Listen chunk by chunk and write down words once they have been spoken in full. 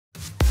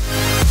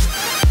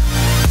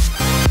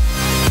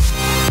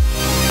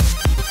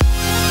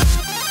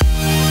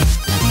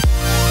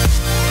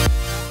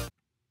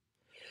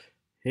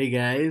Hey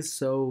guys,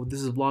 so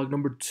this is vlog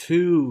number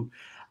two.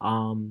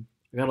 I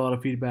got a lot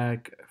of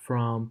feedback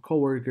from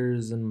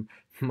coworkers and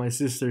my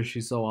sister.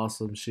 She's so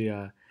awesome. She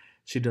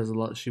does a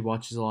lot. She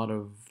watches a lot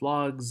of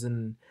vlogs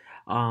and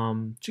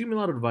she gave me a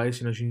lot of advice.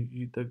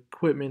 The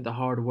equipment, the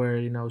hardware.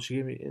 She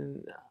gave me,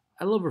 and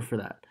I love her for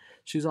that.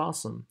 She's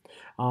awesome.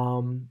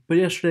 But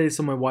yesterday,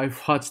 so my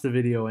wife watched the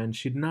video and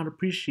she did not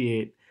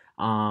appreciate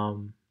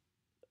um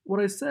what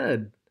I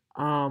said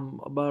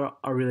about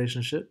our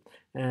relationship.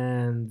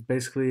 And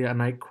basically,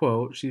 and I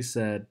quote, she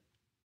said,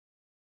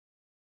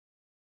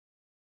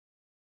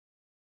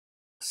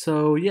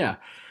 "So yeah,"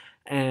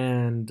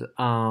 and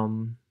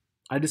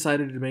I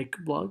decided to make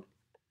a vlog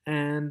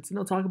and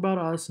talk about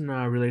us and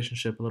our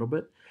relationship a little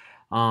bit.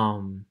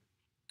 Um,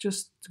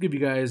 just to give you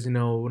guys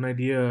an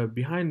idea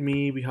behind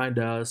me, behind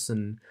us,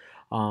 and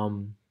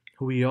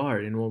who we are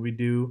and what we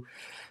do.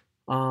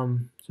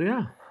 So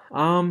yeah.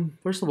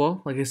 First of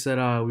all, like I said,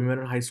 we met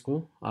in high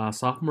school.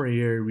 Sophomore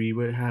year,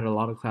 had a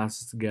lot of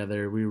classes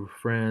together. We were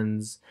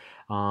friends.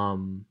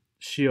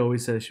 She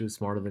always said she was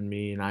smarter than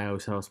me, and I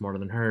always said I was smarter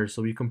than her.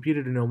 So we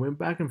competed, went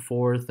back and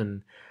forth,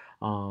 and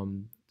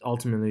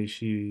ultimately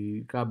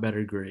she got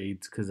better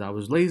grades because I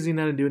was lazy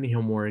and I didn't do any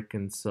homework,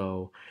 and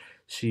so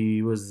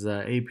she was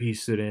an AP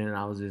student, and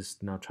I was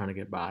just trying to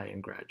get by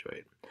and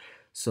graduate.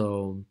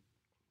 So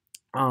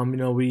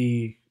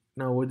we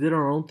no, we did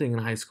our own thing in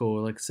high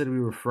school. Like I said, we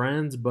were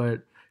friends,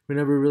 but we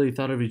never really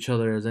thought of each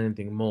other as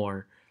anything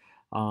more.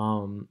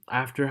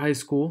 After high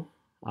school,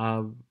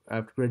 uh,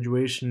 after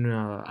graduation,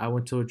 I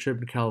went to a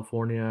trip to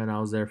California, and I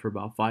was there for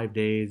about 5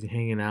 days,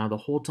 hanging out. The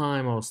whole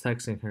time, I was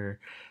texting her,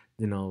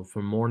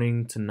 from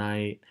morning to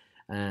night,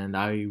 and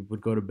I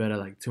would go to bed at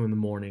like 2 in the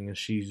morning, and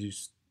she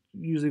just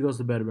usually goes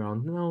to bed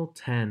around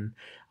 10.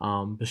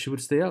 But she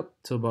would stay up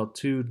till about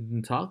 2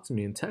 and talk to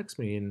me and text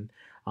me, and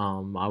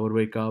I would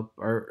wake up,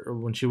 or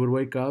when she would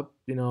wake up,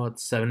 at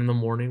 7 in the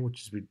morning,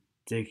 which is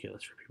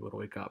ridiculous for people to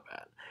wake up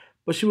at.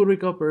 But she would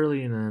wake up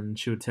early and then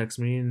she would text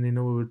me, and we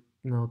would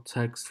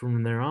text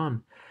from there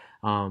on.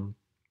 Um,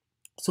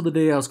 so the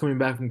day I was coming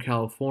back from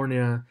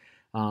California,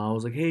 I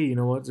was like, hey, you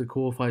know what? Is it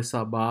cool if I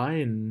stop by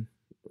and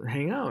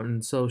hang out?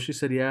 And so she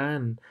said, yeah.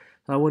 And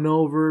I went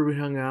over, we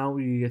hung out,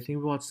 I think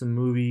we watched some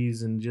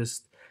movies and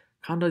just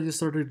kind of just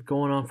started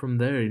going on from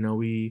there.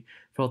 We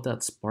felt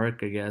that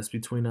spark, I guess,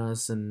 between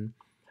us. And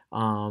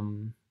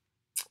um,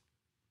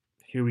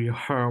 here we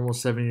are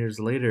almost 7 years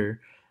later,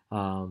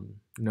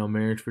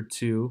 married for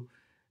two.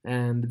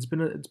 And it's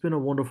been a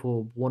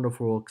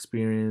wonderful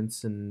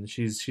experience, and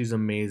she's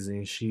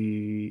amazing.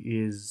 She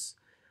is,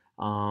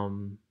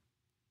 um,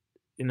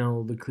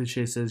 the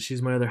cliche says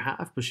she's my other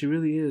half, but she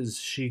really is.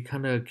 She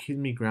kind of keeps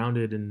me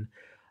grounded, and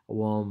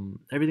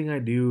everything I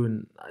do,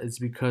 and it's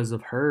because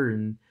of her.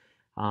 And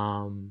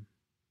um,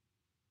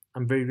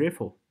 I'm very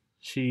grateful.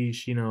 She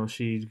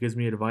gives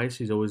me advice.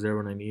 She's always there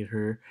when I need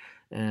her,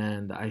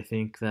 and I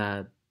think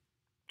that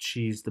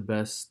she's the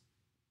best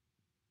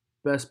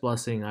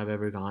blessing I've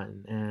ever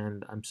gotten,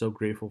 and I'm so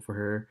grateful for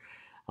her.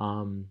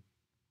 Um,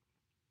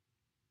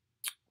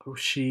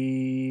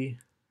 she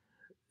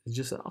is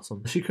just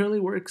awesome. She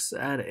currently works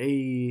at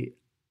a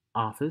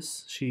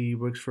office. She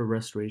works for a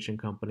restoration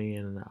company,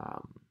 and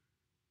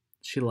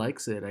she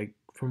likes it.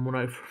 From what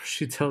I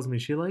she tells me,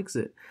 she likes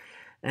it.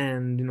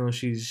 And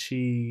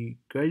she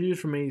graduated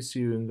from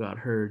ASU and got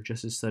her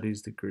justice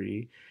studies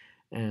degree,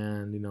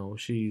 and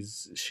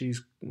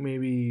she's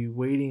maybe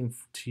waiting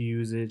to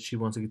use it. She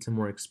wants to get some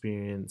more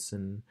experience,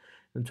 and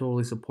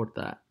totally support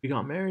that. We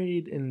got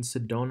married in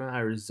Sedona,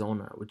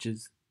 Arizona, which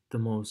is the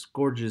most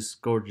gorgeous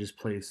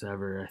place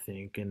ever, I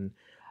think. And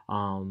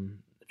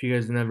if you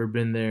guys have never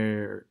been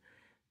there,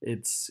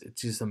 it's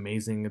just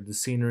amazing. The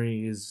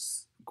scenery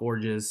is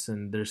gorgeous,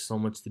 and there's so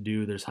much to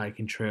do. There's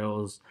hiking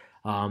trails,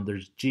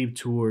 there's jeep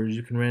tours.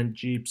 You can rent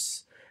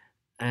jeeps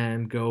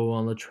and go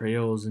on the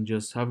trails and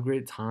just have a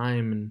great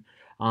time. And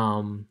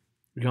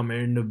we got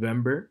married in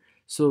November,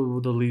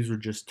 so the leaves were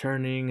just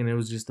turning, and it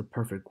was just the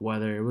perfect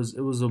weather. It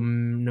was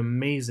an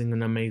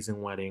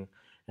amazing wedding,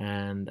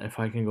 and if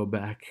I can go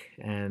back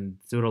and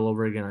do it all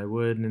over again, I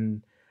would.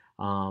 And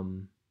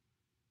um,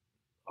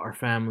 our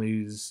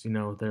families,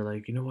 they're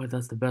like, you know what,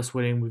 that's the best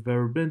wedding we've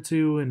ever been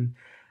to. And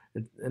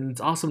it's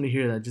awesome to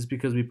hear that, just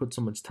because we put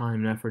so much time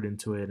and effort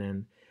into it.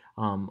 And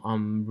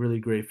I'm really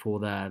grateful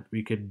that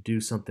we could do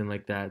something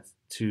like that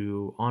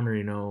to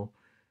honor,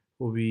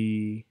 what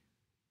we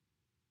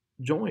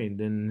joined,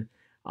 and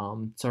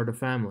start a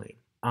family.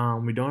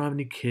 We don't have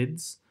any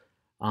kids.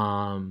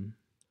 Um,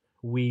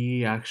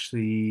 we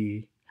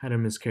actually had a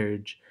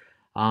miscarriage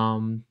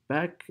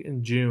back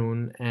in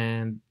June,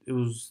 and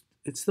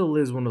it still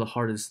is one of the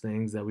hardest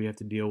things that we have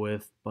to deal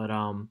with. But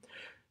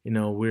you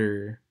know,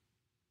 we're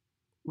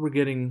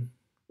getting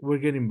we're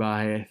getting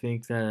by. I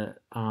think that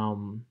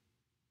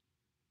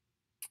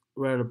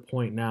we're at a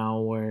point now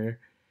where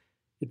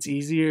it's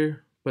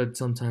easier, but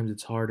sometimes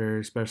it's harder,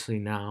 especially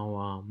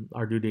now.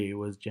 Our due date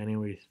was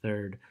January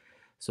 3rd,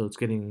 so it's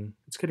getting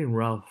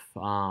rough.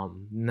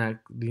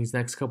 These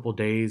next couple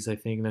days, I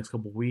think next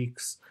couple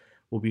weeks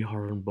will be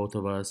hard on both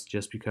of us,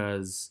 just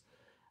because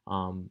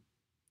um,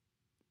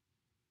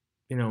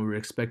 we're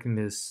expecting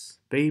this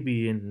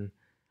baby, and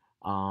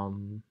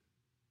um,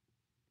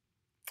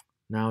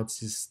 now it's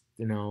just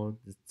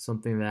it's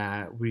something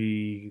that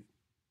we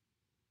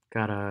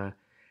gotta,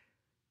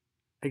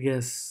 I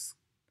guess,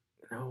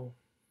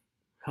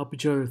 help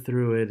each other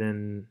through it,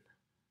 and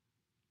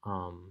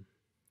um,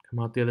 come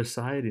out the other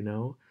side.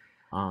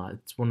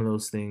 It's one of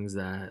those things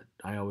that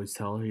I always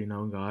tell her.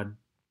 God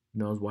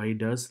knows why He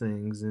does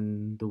things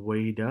and the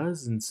way He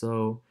does, and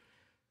so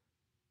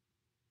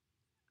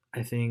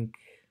I think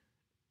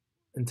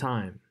in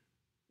time,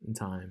 in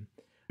time,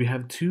 we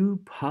have two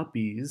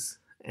puppies,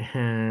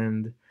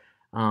 and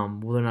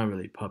well, they're not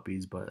really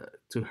puppies, but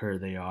to her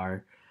they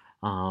are.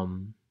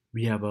 Um,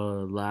 we have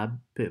a lab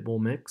pit bull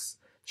mix.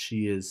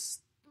 She is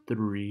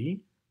 3,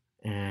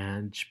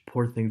 and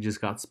poor thing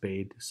just got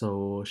spayed,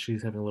 so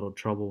she's having a little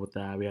trouble with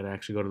that. We had to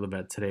actually go to the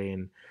vet today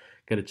and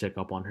get a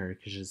checkup on her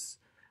because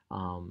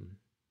um,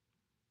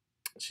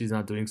 she's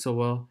not doing so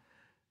well.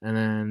 And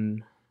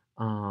then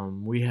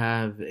we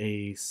have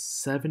a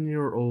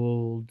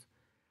 7-year-old.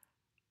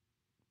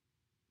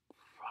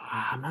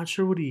 I'm not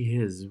sure what he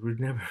is. We've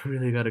never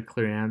really got a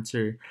clear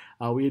answer.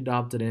 We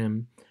adopted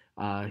him.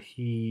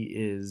 He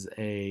is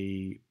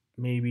a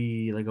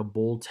maybe like a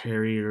bull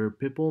terrier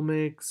pit bull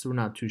mix. We're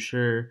not too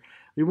sure.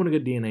 We want to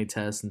get DNA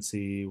tests and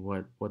see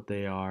what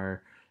they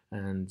are,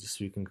 and just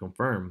so we can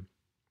confirm.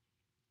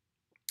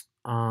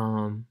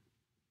 Um,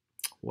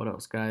 what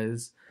else,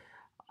 guys?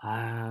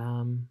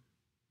 Um,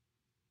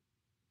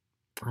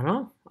 I don't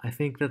know. I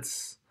think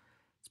that's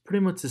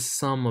pretty much the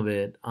sum of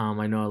it.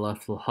 I know I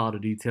left a lot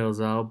of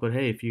details out, but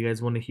hey, if you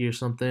guys want to hear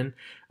something,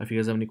 if you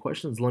guys have any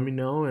questions, let me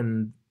know,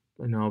 and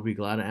I'll be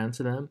glad to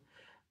answer them.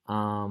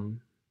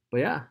 Um, but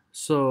yeah,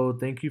 so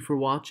thank you for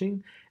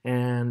watching,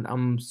 and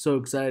I'm so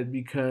excited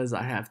because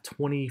I have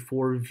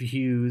 24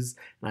 views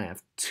and I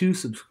have 2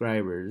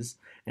 subscribers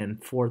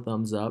and 4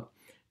 thumbs up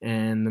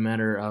in the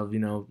matter of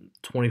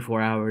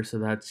 24 hours. So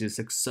that's just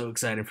like, so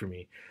exciting for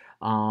me.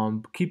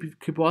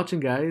 Keep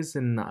watching, guys,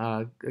 and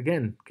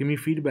again, give me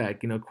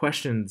feedback.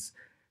 Questions.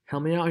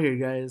 Help me out here,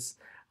 guys.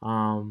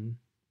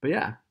 But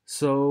yeah,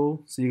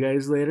 so see you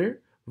guys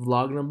later.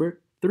 Vlog number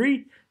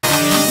 3.